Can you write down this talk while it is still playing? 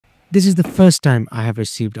This is the first time I have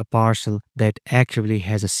received a parcel that actually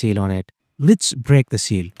has a seal on it. Let's break the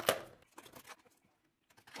seal.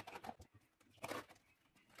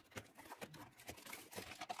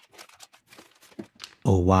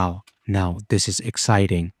 Oh wow, now this is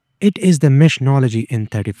exciting. It is the Meshnology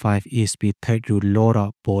N35 ESP32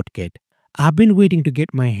 LoRa board kit. I've been waiting to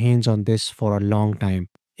get my hands on this for a long time.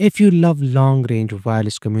 If you love long-range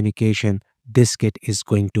wireless communication, this kit is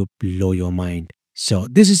going to blow your mind. So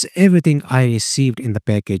this is everything I received in the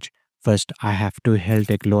package. First, I have two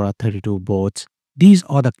Heltec LoRa 32 boards. These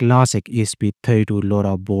are the classic ESP32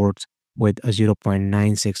 LoRa boards with a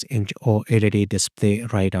 0.96-inch OLED display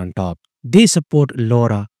right on top. They support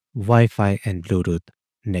LoRa, Wi-Fi and Bluetooth.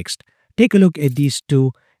 Next, take a look at these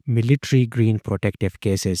two military green protective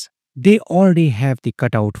cases. They already have the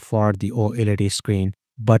cutout for the OLED screen,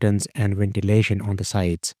 buttons and ventilation on the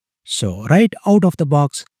sides. So right out of the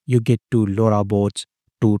box, you get two LoRa boards,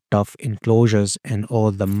 two tough enclosures and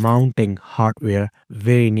all the mounting hardware.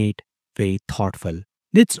 Very neat, very thoughtful.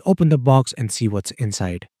 Let's open the box and see what's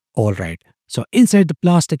inside. Alright, so inside the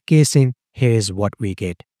plastic casing, here's what we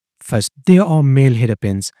get. First, there are male header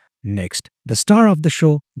pins. Next, the star of the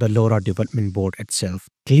show, the LoRa development board itself.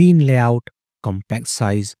 Clean layout, compact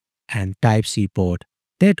size, and Type-C port.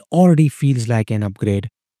 That already feels like an upgrade.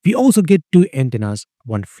 We also get two antennas,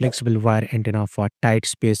 one flexible wire antenna for tight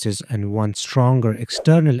spaces and one stronger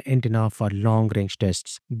external antenna for long-range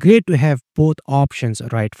tests. Great to have both options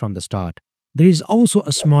right from the start. There is also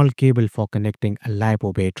a small cable for connecting a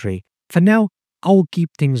LiPo battery. For now, I'll keep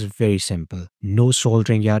things very simple. No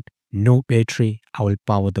soldering yet, no battery. I will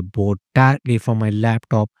power the board directly from my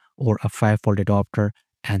laptop or a 5-volt adapter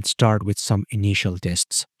and start with some initial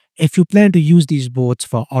tests. If you plan to use these boards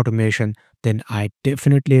for automation, then I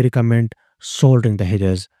definitely recommend soldering the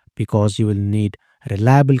headers because you will need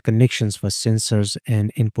reliable connections for sensors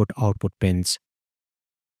and input-output pins.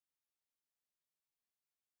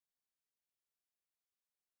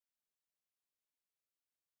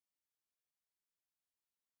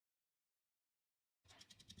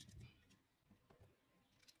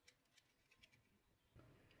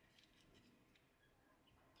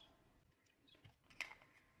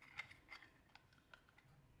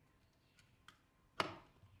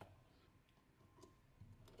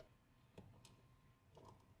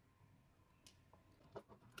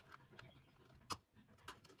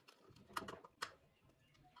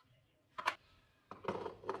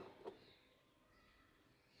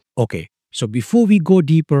 Okay, so before we go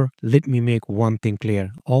deeper, let me make one thing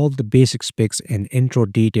clear. All the basic specs and intro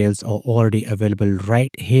details are already available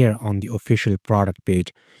right here on the official product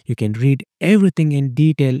page. You can read everything in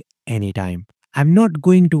detail anytime. I'm not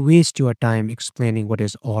going to waste your time explaining what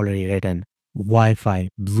is already written. Wi-Fi,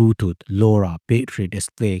 Bluetooth, LoRa, battery,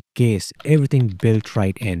 display, case, everything built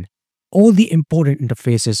right in. All the important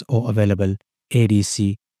interfaces are available: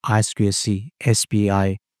 ADC, I2C,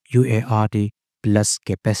 SPI, UART, plus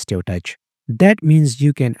capacitive touch. That means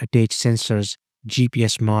you can attach sensors,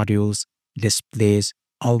 GPS modules, displays,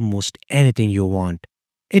 almost anything you want.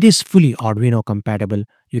 It is fully Arduino compatible.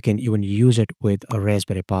 You can even use it with a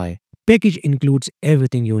Raspberry Pi. Package includes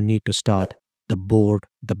everything you need to start: the board,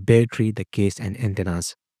 the battery, the case and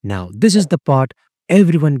antennas. Now, this is the part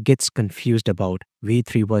everyone gets confused about: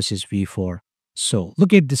 V3 versus V4. So,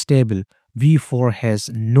 look at this table. V4 has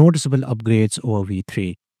noticeable upgrades over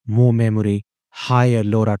V3: more memory, higher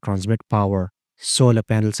LoRa transmit power, solar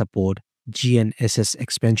panel support, GNSS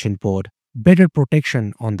expansion port, better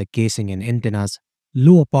protection on the casing and antennas,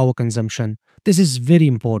 lower power consumption. This is very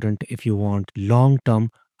important if you want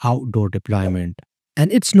long-term outdoor deployment. And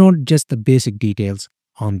it's not just the basic details.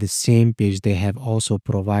 On the same page, they have also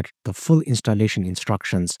provided the full installation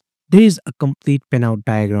instructions. There is a complete pinout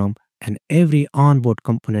diagram and every onboard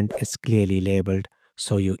component is clearly labeled,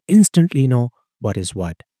 so you instantly know what is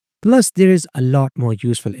what. Plus, there is a lot more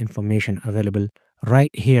useful information available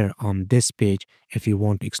right here on this page if you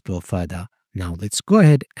want to explore further. Now, let's go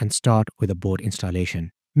ahead and start with the board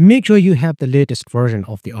installation. Make sure you have the latest version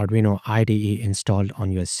of the Arduino IDE installed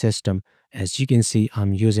on your system. As you can see,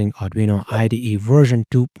 I'm using Arduino IDE version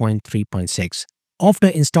 2.3.6. After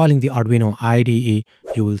installing the Arduino IDE,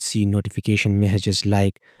 you will see notification messages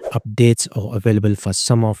like updates are available for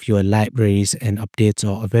some of your libraries and updates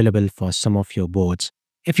are available for some of your boards.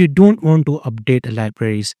 If you don't want to update the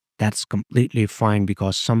libraries, that's completely fine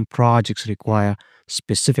because some projects require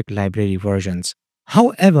specific library versions.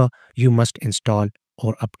 However, you must install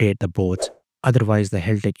or update the boards. Otherwise, the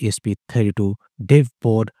Heltec ESP32 dev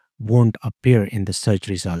board won't appear in the search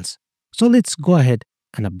results. So let's go ahead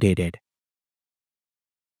and update it.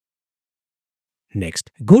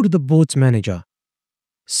 Next, go to the boards manager.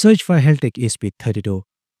 Search for Heltec ESP32,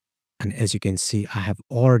 and as you can see, I have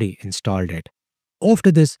already installed it.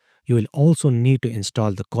 After this, you will also need to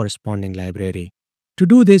install the corresponding library. To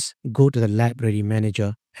do this, go to the library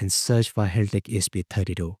manager and search for Heltec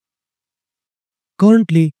ESP32.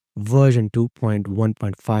 Currently, version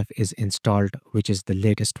 2.1.5 is installed, which is the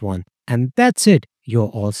latest one. And that's it, you're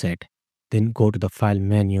all set. Then go to the File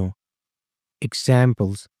menu,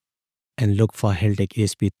 Examples, and look for Heltec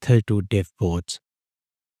ESP32 dev boards.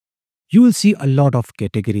 You will see a lot of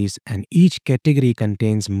categories, and each category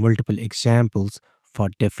contains multiple examples for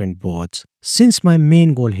different boards. Since my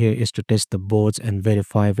main goal here is to test the boards and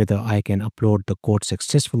verify whether I can upload the code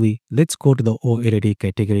successfully, let's go to the OLED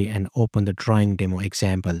category and open the drawing demo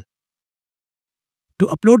example. To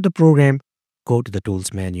upload the program, go to the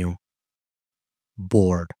Tools menu,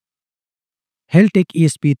 Board, Heltec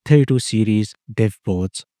ESP32 series dev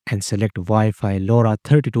boards, and select Wi-Fi LoRa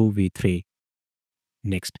 32v3.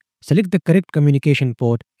 Next, select the correct communication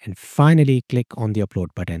port and finally click on the Upload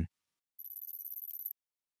button.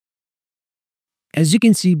 As you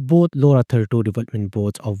can see, both LoRa 32 development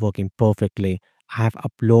boards are working perfectly. I have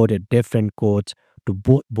uploaded different codes to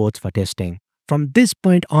both boards for testing. From this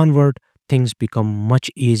point onward, things become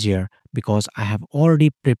much easier because I have already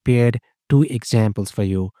prepared two examples for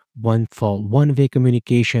you, one for one-way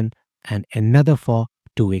communication and another for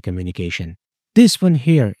two-way communication. This one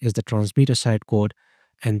here is the transmitter side code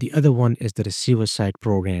and the other one is the receiver side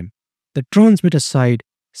program. The transmitter side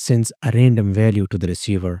sends a random value to the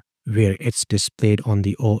receiver where it's displayed on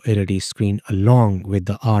the OLED screen along with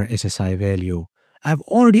the RSSI value. I've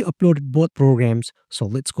already uploaded both programs, so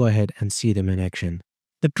let's go ahead and see them in action.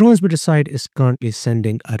 The transmitter side is currently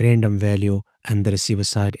sending a random value and the receiver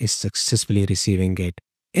side is successfully receiving it.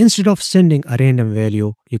 Instead of sending a random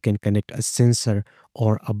value, you can connect a sensor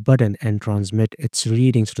or a button and transmit its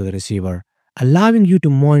readings to the receiver, allowing you to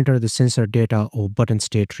monitor the sensor data or button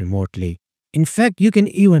state remotely. In fact, you can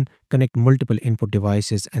even connect multiple input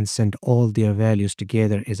devices and send all their values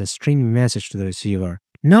together as a string message to the receiver.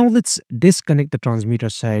 Now let's disconnect the transmitter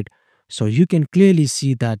side so you can clearly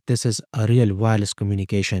see that this is a real wireless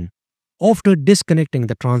communication. After disconnecting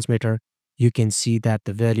the transmitter, you can see that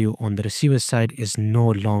the value on the receiver side is no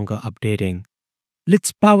longer updating.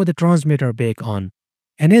 Let's power the transmitter back on.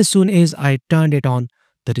 And as soon as I turned it on,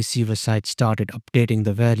 the receiver side started updating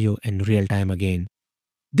the value in real time again.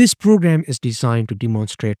 This program is designed to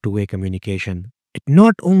demonstrate two-way communication. It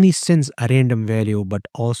not only sends a random value but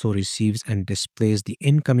also receives and displays the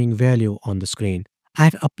incoming value on the screen.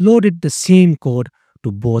 I've uploaded the same code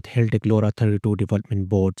to both Heltec LoRa 32 development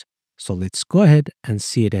boards, so let's go ahead and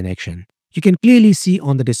see it in action. You can clearly see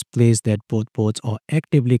on the displays that both boards are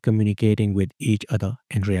actively communicating with each other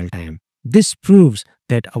in real time. This proves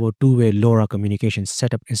that our two-way LoRa communication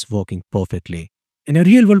setup is working perfectly. In a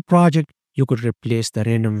real-world project, you could replace the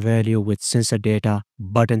random value with sensor data,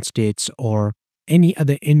 button states, or any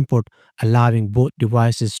other input, allowing both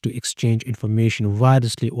devices to exchange information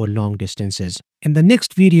wirelessly or long distances. In the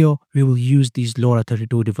next video, we will use these LoRa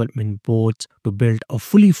 32 development boards to build a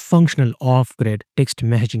fully functional off-grid text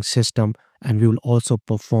messaging system, and we will also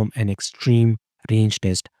perform an extreme range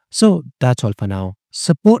test. So that's all for now.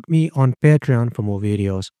 Support me on Patreon for more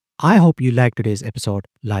videos. I hope you liked today's episode.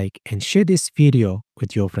 Like and share this video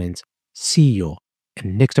with your friends. See you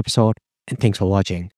in the next episode, and thanks for watching.